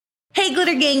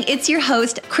Glitter Gang, it's your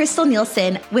host, Crystal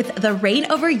Nielsen, with the Reign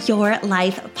Over Your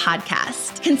Life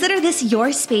podcast. Consider this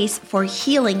your space for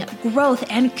healing, growth,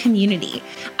 and community.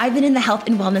 I've been in the health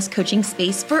and wellness coaching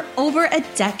space for over a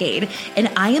decade,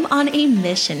 and I am on a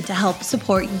mission to help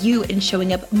support you in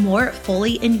showing up more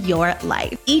fully in your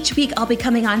life. Each week, I'll be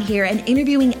coming on here and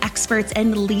interviewing experts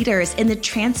and leaders in the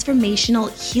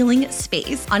transformational healing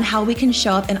space on how we can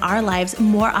show up in our lives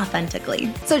more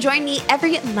authentically. So join me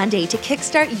every Monday to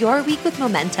kickstart your week with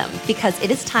momentum, because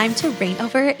it is time to reign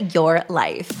over your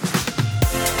life.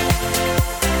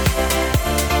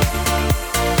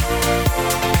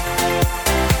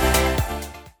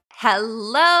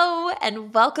 Hello,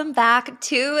 and welcome back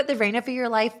to the Reign Over Your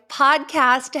Life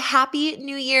podcast. Happy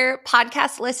New Year,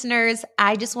 podcast listeners.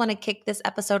 I just want to kick this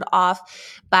episode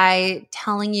off by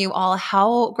telling you all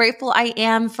how grateful I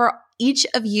am for each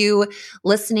of you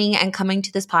listening and coming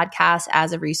to this podcast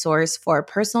as a resource for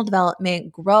personal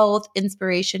development, growth,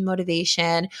 inspiration,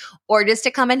 motivation, or just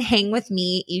to come and hang with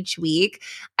me each week.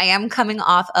 I am coming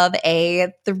off of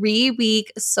a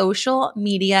 3-week social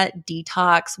media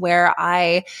detox where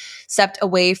I stepped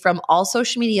away from all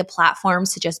social media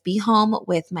platforms to just be home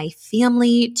with my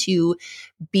family, to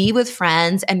be with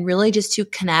friends, and really just to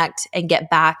connect and get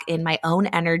back in my own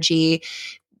energy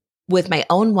with my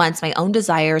own wants, my own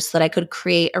desires, so that I could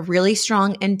create a really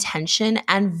strong intention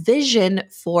and vision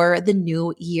for the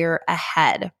new year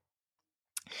ahead.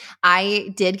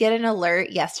 I did get an alert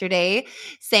yesterday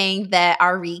saying that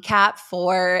our recap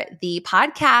for the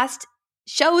podcast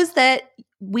shows that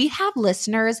we have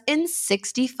listeners in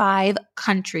 65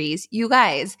 countries. You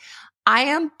guys, I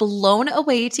am blown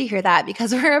away to hear that,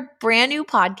 because we're a brand new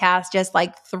podcast, just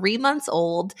like 3 months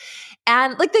old.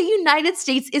 And like, the United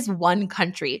States is one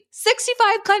country,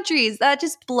 65 countries. That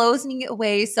just blows me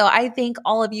away. So I thank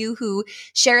all of you who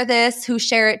share this, who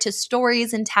share it to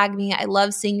stories and tag me. I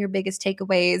love seeing your biggest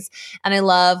takeaways. And I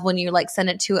love when you like send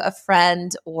it to a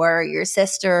friend or your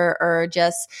sister or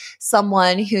just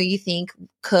someone who you think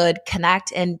could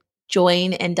connect and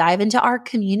join and dive into our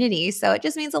community. So it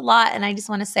just means a lot. And I just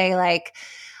want to say, like,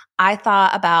 I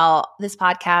thought about this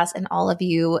podcast and all of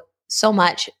you so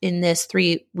much in this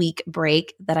 3-week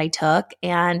break that I took.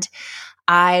 And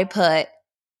I put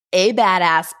a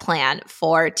badass plan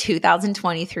for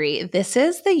 2023. This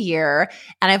is the year,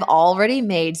 and I've already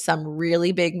made some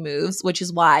really big moves, which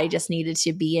is why I just needed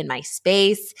to be in my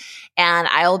space. And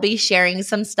I'll be sharing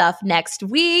some stuff next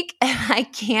week, and I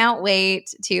can't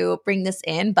wait to bring this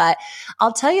in. But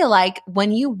I'll tell you, like,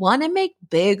 when you want to make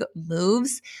big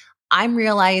moves, I'm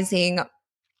realizing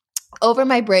over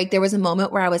my break, there was a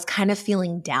moment where I was kind of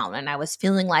feeling down, and I was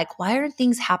feeling like, why aren't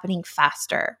things happening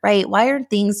faster, right? Why aren't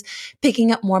things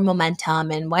picking up more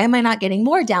momentum? And why am I not getting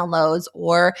more downloads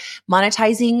or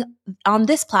monetizing on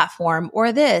this platform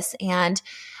or this? And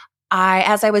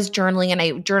as I was journaling, and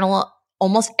I journal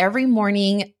almost every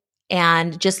morning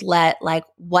and just let like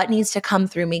what needs to come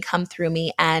through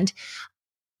me. And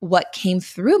what came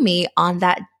through me on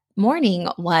that morning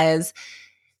was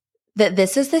that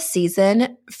this is the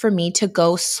season for me to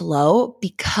go slow,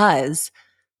 because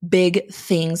big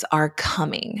things are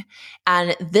coming.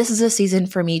 And this is a season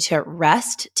for me to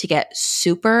rest, to get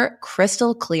super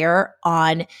crystal clear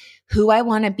on who I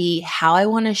want to be, how I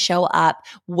want to show up,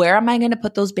 where am I going to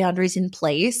put those boundaries in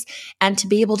place, and to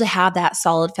be able to have that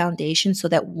solid foundation so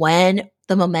that when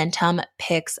the momentum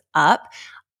picks up,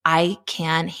 I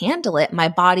can handle it. My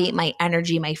body, my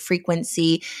energy, my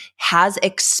frequency has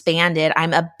expanded.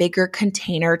 I'm a bigger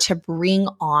container to bring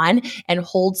on and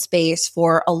hold space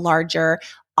for a larger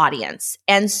audience.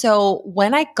 And so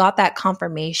when I got that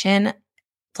confirmation,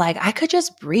 like, I could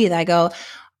just breathe. I go,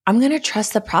 I'm going to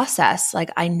trust the process.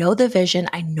 Like, I know the vision.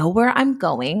 I know where I'm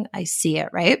going. I see it,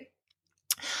 right?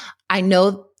 I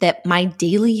know that my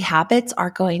daily habits are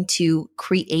going to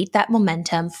create that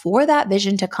momentum for that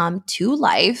vision to come to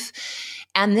life.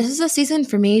 And this is a season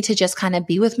for me to just kind of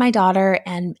be with my daughter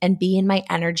and be in my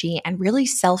energy and really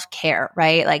self-care,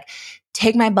 right? Like,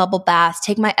 take my bubble baths,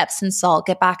 take my Epsom salt,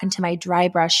 get back into my dry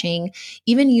brushing.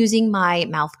 Even using my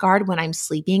mouth guard when I'm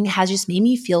sleeping has just made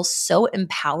me feel so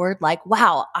empowered. Like,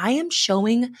 wow, I am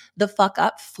showing the fuck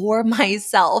up for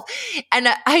myself. And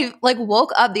I like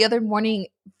woke up the other morning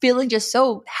feeling just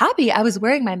so happy. I was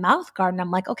wearing my mouth guard, and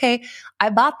I'm like, okay, I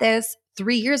bought this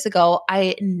 3 years ago.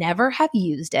 I never have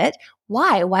used it.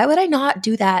 Why? Why would I not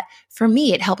do that for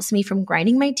me, it helps me from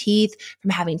grinding my teeth,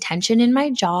 from having tension in my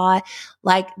jaw.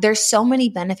 Like there's so many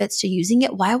benefits to using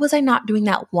it. Why was I not doing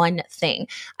that one thing?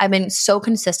 I've been so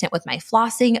consistent with my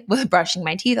flossing, with brushing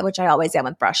my teeth, which I always am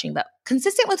with brushing, but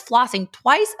consistent with flossing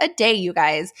twice a day, you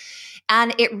guys.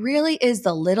 And it really is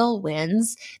the little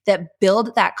wins that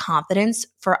build that confidence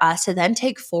for us to then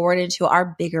take forward into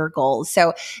our bigger goals.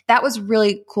 So that was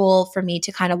really cool for me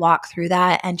to kind of walk through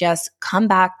that and just come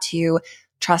back to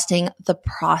trusting the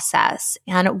process.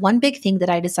 And one big thing that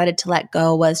I decided to let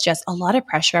go was just a lot of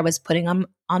pressure I was putting on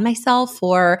myself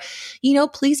for,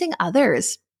 pleasing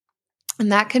others.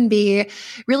 And that can be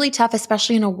really tough,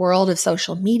 especially in a world of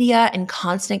social media and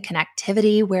constant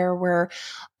connectivity where we're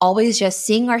always just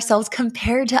seeing ourselves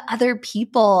compared to other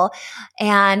people.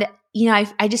 And,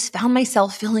 I just found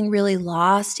myself feeling really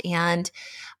lost and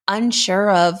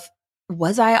unsure of,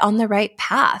 was I on the right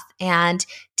path? And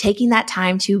taking that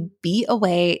time to be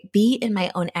away, be in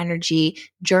my own energy,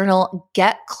 journal,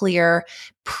 get clear,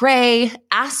 pray,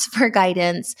 ask for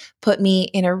guidance, put me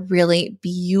in a really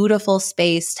beautiful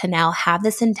space to now have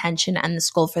this intention and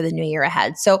this goal for the new year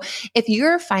ahead. So if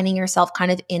you're finding yourself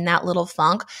kind of in that little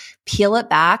funk, peel it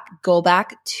back, go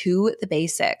back to the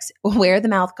basics, wear the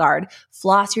mouth guard,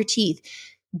 floss your teeth,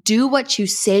 do what you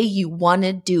say you want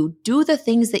to do. Do the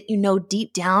things that you know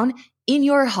deep down in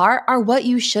your heart are what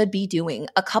you should be doing.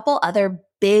 A couple other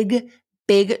big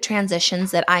transitions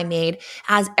that I made,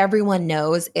 as everyone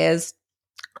knows, is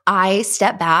I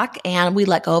stepped back and we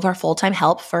let go of our full-time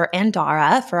help for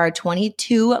Andara, for our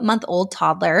 22-month-old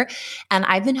toddler. And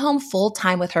I've been home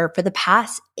full-time with her for the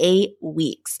past 8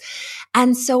 weeks.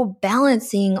 And so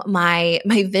balancing my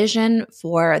vision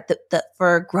for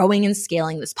for growing and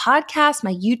scaling this podcast,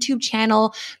 my YouTube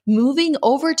channel, moving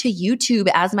over to YouTube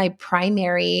as my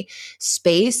primary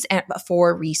space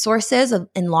for resources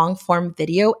in long form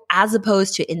video, as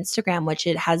opposed to Instagram, which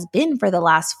it has been for the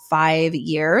last 5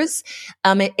 years.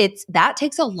 That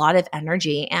takes a lot of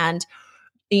energy. And,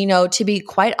 to be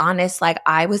quite honest, like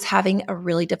I was having a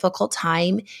really difficult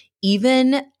time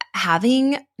even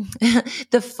having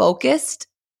the focused,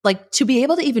 like to be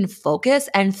able to even focus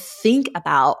and think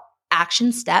about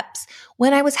action steps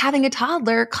when I was having a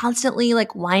toddler constantly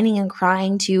like whining and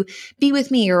crying to be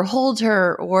with me or hold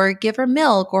her or give her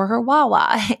milk or her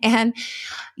Wawa. And,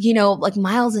 like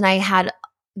Miles and I had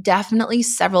definitely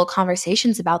several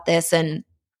conversations about this. And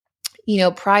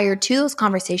prior to those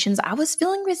conversations, I was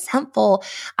feeling resentful.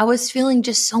 I was feeling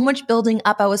just so much building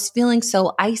up. I was feeling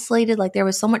so isolated, like there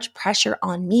was so much pressure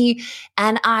on me.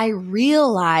 And I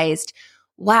realized,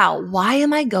 wow, why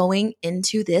am I going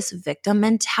into this victim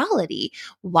mentality?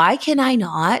 Why can I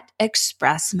not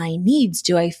express my needs?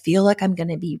 Do I feel like I'm going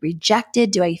to be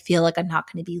rejected? Do I feel like I'm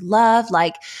not going to be loved?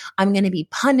 Like I'm going to be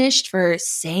punished for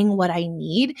saying what I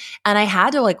need? And I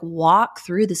had to like walk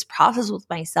through this process with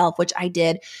myself, which I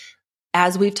did,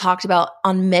 as we've talked about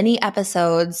on many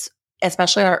episodes,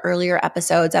 especially our earlier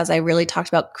episodes, as I really talked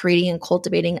about creating and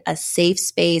cultivating a safe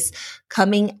space,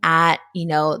 coming at,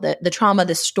 the trauma,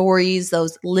 the stories,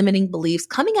 those limiting beliefs,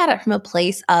 coming at it from a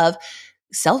place of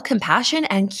self-compassion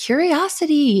and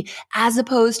curiosity, as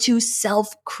opposed to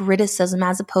self-criticism,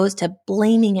 as opposed to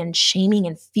blaming and shaming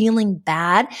and feeling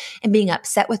bad and being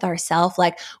upset with ourselves.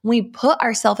 Like when we put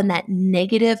ourselves in that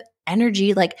negative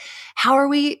energy, like how are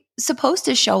we supposed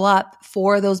to show up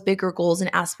for those bigger goals and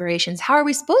aspirations? How are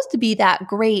we supposed to be that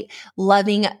great,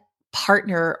 loving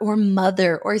partner or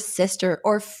mother or sister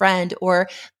or friend or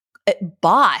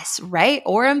boss, right?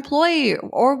 Or employee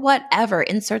or whatever,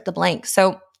 insert the blank.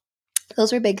 So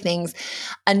those are big things.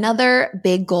 Another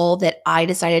big goal that I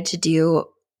decided to do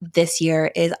this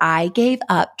year is I gave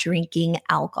up drinking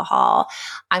alcohol.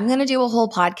 I'm going to do a whole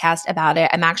podcast about it.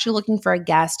 I'm actually looking for a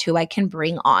guest who I can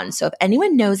bring on. So if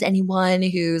anyone knows anyone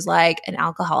who's like an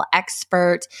alcohol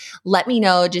expert, let me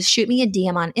know. Just shoot me a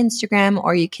DM on Instagram,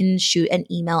 or you can shoot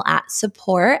an email at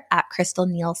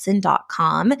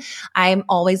support@crystalnielsen.com. I'm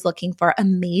always looking for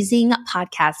amazing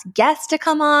podcast guests to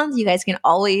come on. You guys can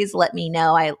always let me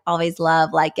know. I always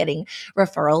love like getting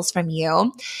referrals from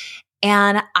you.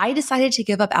 And I decided to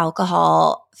give up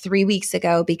alcohol 3 weeks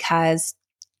ago because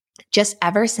just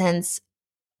ever since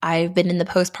I've been in the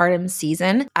postpartum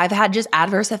season, I've had just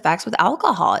adverse effects with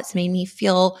alcohol. It's made me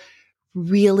feel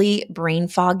really brain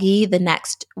foggy the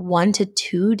next 1 to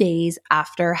 2 days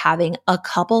after having a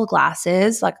couple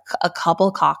glasses, like a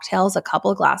couple cocktails, a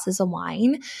couple glasses of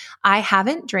wine. I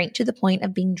haven't drank to the point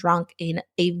of being drunk in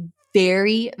a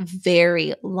very,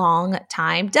 very long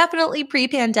time. Definitely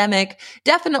pre-pandemic,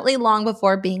 definitely long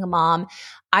before being a mom.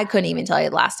 I couldn't even tell you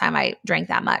the last time I drank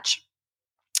that much.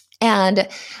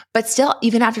 But still,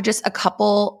 even after just a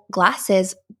couple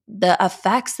glasses, the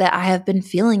effects that I have been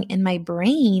feeling in my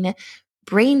brain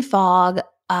fog,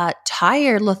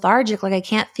 tired, lethargic, like I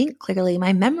can't think clearly,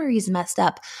 my memory's messed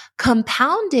up,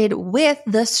 compounded with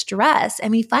the stress.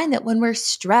 And we find that when we're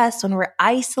stressed, when we're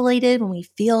isolated, when we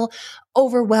feel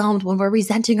overwhelmed, when we're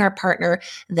resenting our partner,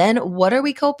 then what are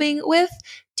we coping with?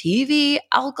 TV,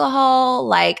 alcohol,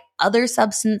 like other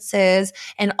substances,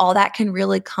 and all that can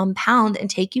really compound and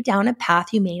take you down a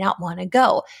path you may not want to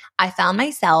go. I found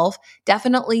myself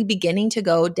definitely beginning to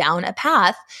go down a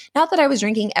path. Not that I was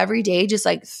drinking every day, just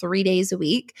like 3 days a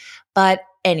week. But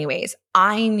anyways,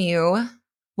 I knew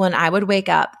when I would wake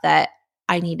up that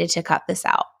I needed to cut this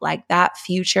out. Like that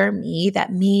future me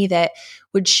that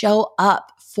would show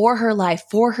up for her life,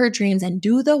 for her dreams, and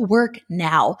do the work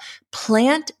now.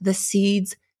 Plant the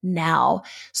seeds now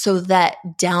so that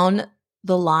down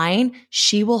the line,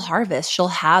 she will harvest. She'll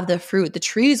have the fruit. The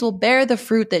trees will bear the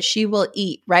fruit that she will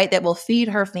eat, right? That will feed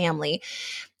her family.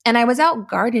 And I was out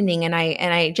gardening and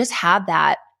I just had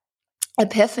that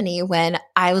epiphany when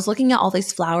I was looking at all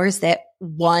these flowers that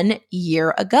 1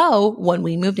 year ago, when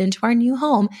we moved into our new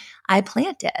home, I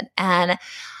planted. And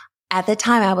at the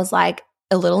time I was like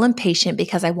a little impatient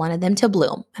because I wanted them to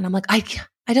bloom. And I'm like, I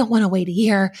don't want to wait a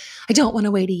year. I don't want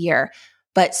to wait a year.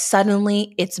 But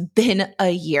suddenly it's been a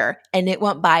year and it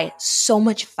went by so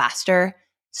much faster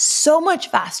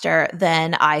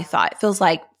than I thought. It feels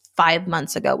like 5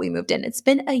 months ago we moved in. It's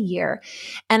been a year.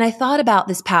 And I thought about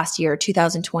this past year,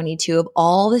 2022, of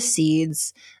all the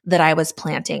seeds that I was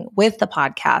planting with the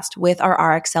podcast, with our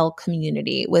RXL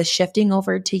community, with shifting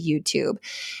over to YouTube.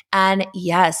 And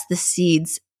yes, the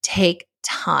seeds take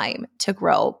time to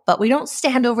grow, but we don't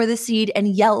stand over the seed and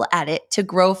yell at it to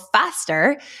grow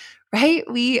faster, right?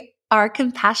 We are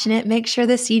compassionate, make sure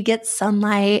the seed gets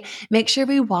sunlight, make sure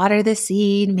we water the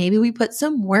seed. Maybe we put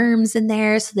some worms in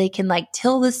there so they can like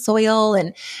till the soil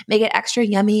and make it extra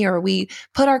yummy. Or we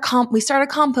put we start a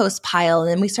compost pile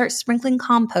and then we start sprinkling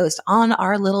compost on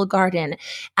our little garden.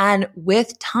 And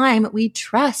with time, we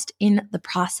trust in the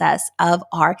process of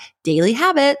our daily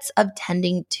habits of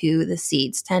tending to the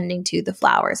seeds, tending to the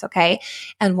flowers. Okay.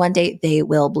 And one day they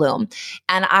will bloom.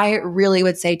 And I really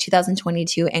would say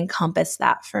 2022 encompassed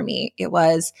that for me. It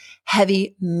was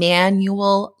heavy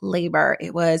manual labor.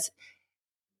 It was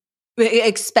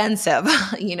expensive,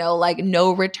 like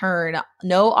no return,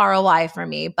 no ROI for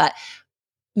me, but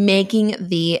making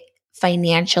the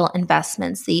financial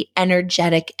investments, the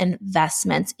energetic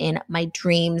investments in my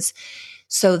dreams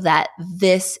so that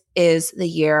this is the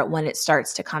year when it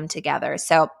starts to come together.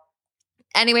 So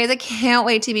anyways, I can't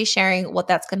wait to be sharing what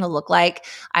that's going to look like.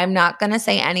 I'm not going to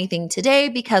say anything today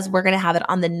because we're going to have it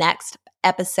on the next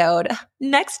episode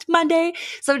next Monday.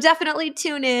 So definitely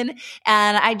tune in.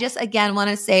 And I just, again,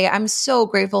 want to say I'm so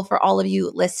grateful for all of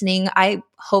you listening. I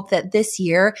hope that this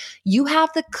year you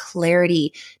have the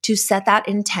clarity to set that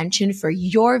intention for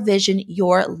your vision,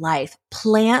 your life.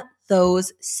 Plant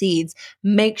those seeds.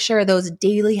 Make sure those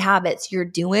daily habits you're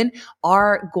doing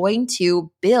are going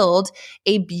to build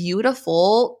a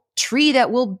beautiful tree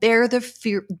that will bear the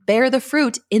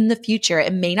fruit in the future.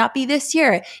 It may not be this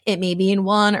year. It may be in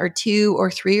 1 or 2 or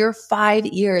 3 or 5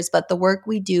 years, but the work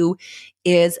we do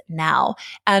is now.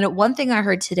 And one thing I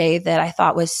heard today that I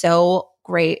thought was so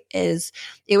great is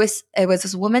it was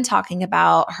this woman talking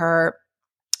about her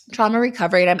trauma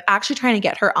recovery. And I'm actually trying to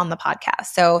get her on the podcast.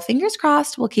 So fingers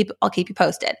crossed, I'll keep you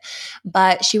posted.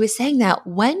 But she was saying that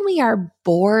when we are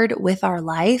bored with our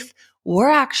life, we're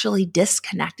actually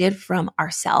disconnected from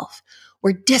ourselves.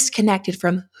 We're disconnected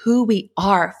from who we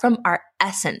are, from our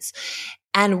essence.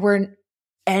 And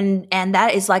and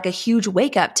that is like a huge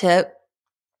wake up to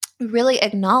really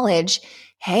acknowledge,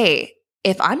 hey,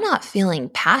 if I'm not feeling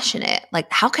passionate,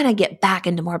 like how can I get back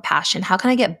into more passion? How can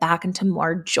I get back into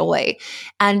more joy?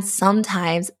 And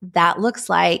sometimes that looks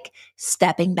like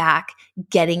stepping back,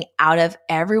 getting out of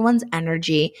everyone's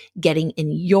energy, getting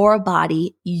in your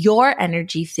body, your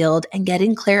energy field, and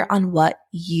getting clear on what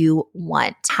you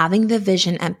want. Having the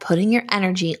vision and putting your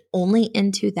energy only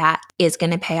into that is going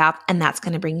to pay off, and that's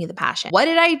going to bring you the passion. What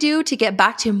did I do to get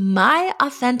back to my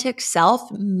authentic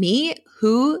self, me,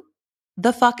 who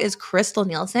the fuck is Crystal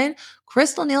Nielsen?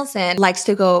 Crystal Nielsen likes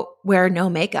to go wear no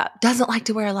makeup, doesn't like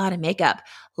to wear a lot of makeup,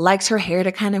 likes her hair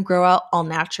to kind of grow out all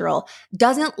natural,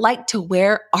 doesn't like to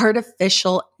wear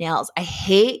artificial nails. I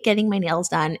hate getting my nails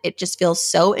done. It just feels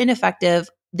so ineffective.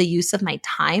 The use of my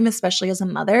time, especially as a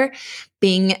mother,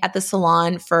 being at the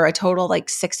salon for a total like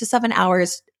 6 to 7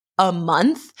 hours a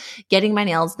month, getting my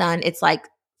nails done. It's like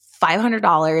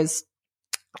 $500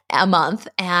 a month.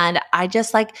 And I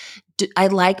just like, I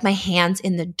like my hands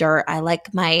in the dirt. I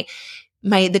like my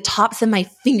the tops of my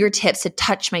fingertips to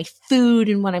touch my food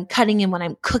and when I'm cutting and when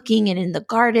I'm cooking and in the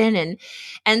garden.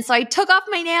 And so I took off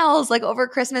my nails like over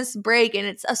Christmas break, and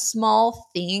it's a small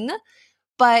thing,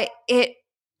 but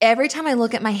every time I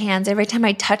look at my hands, every time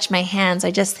I touch my hands,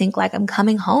 I just think like I'm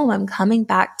coming home. I'm coming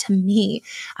back to me.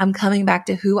 I'm coming back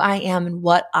to who I am and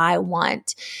what I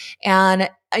want. And,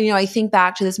 I think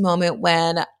back to this moment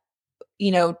when,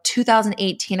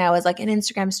 2018, I was like in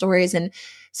Instagram stories and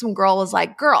some girl was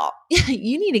like, girl,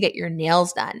 you need to get your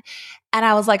nails done. And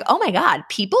I was like, oh my God,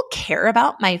 people care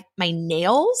about my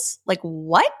nails? Like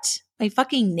what? My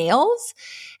fucking nails?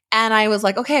 And I was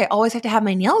like, okay, I always have to have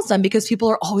my nails done because people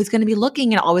are always going to be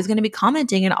looking and always going to be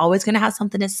commenting and always going to have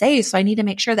something to say. So I need to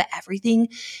make sure that everything,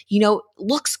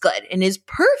 looks good and is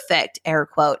perfect, air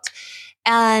quote.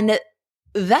 And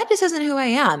that just isn't who I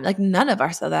am. Like none of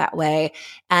us are that way.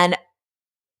 And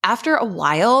after a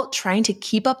while, trying to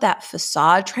keep up that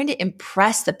facade, trying to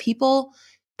impress the people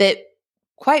that,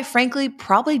 quite frankly,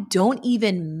 probably don't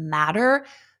even matter,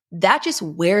 that just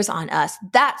wears on us.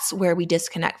 That's where we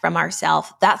disconnect from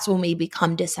ourselves. That's when we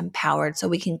become disempowered. So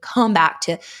we can come back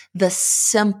to the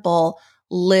simple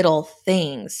little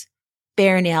things: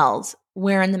 bare nails,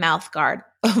 wearing the mouth guard,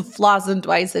 flossing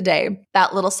twice a day.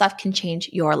 That little stuff can change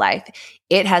your life.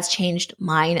 It has changed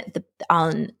mine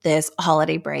on this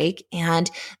holiday break.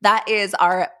 And that is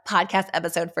our podcast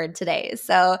episode for today.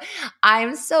 So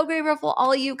I'm so grateful for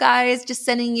all you guys, just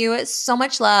sending you so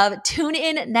much love. Tune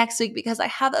in next week because I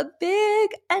have a big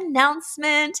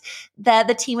announcement that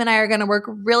the team and I are going to work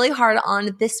really hard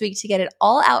on this week to get it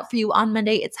all out for you on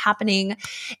Monday. It's happening.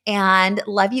 And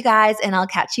love you guys, and I'll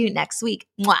catch you next week.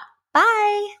 Mwah.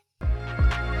 Bye.